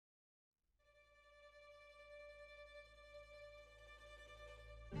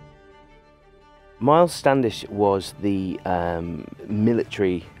Myles Standish was the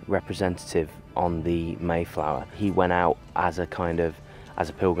military representative on the Mayflower. He went out as a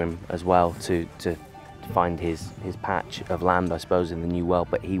pilgrim as well to find his patch of land, I suppose, in the New World.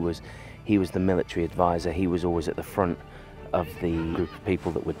 But he was the military advisor. He was always at the front of the group of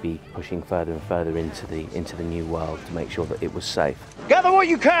people that would be pushing further and further into the New World to make sure that it was safe. Gather what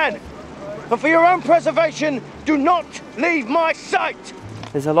you can, but for your own preservation, do not leave my sight.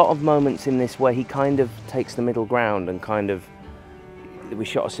 There's a lot of moments in this where he kind of takes the middle ground and we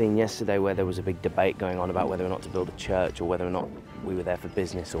shot a scene yesterday where there was a big debate going on about whether or not to build a church or whether or not we were there for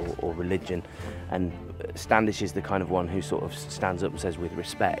business or religion, and Standish is the kind of one who sort of stands up and says, with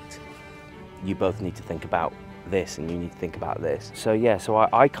respect, you both need to think about this and you need to think about this. So yeah,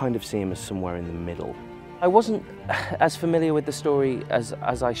 I kind of see him as somewhere in the middle. I wasn't as familiar with the story as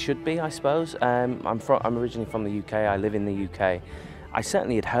I should be, I suppose. I'm originally from the UK, I live in the UK. I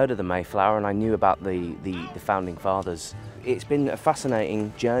certainly had heard of the Mayflower and I knew about the founding fathers. It's been a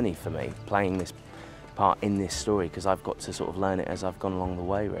fascinating journey for me, playing this part in this story, because I've got to sort of learn it as I've gone along the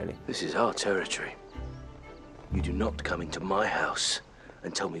way, really. This is our territory. You do not come into my house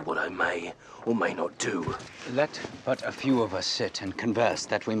and tell me what I may or may not do. Let but a few of us sit and converse,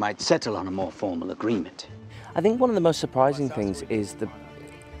 that we might settle on a more formal agreement. I think one of the most surprising things is the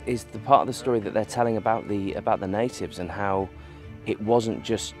part of the story that they're telling about the natives, and how it wasn't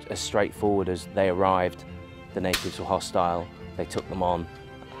just as straightforward as they arrived, the natives were hostile, they took them on,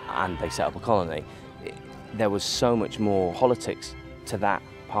 and they set up a colony. There was so much more politics to that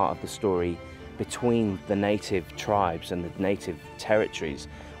part of the story between the native tribes and the native territories,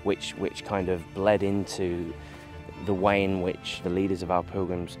 which kind of bled into the way in which the leaders of our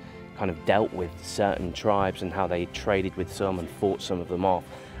pilgrims kind of dealt with certain tribes and how they traded with some and fought some of them off.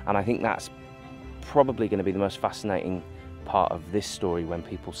 And I think that's probably going to be the most fascinating part of this story when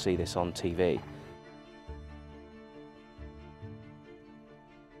people see this on TV.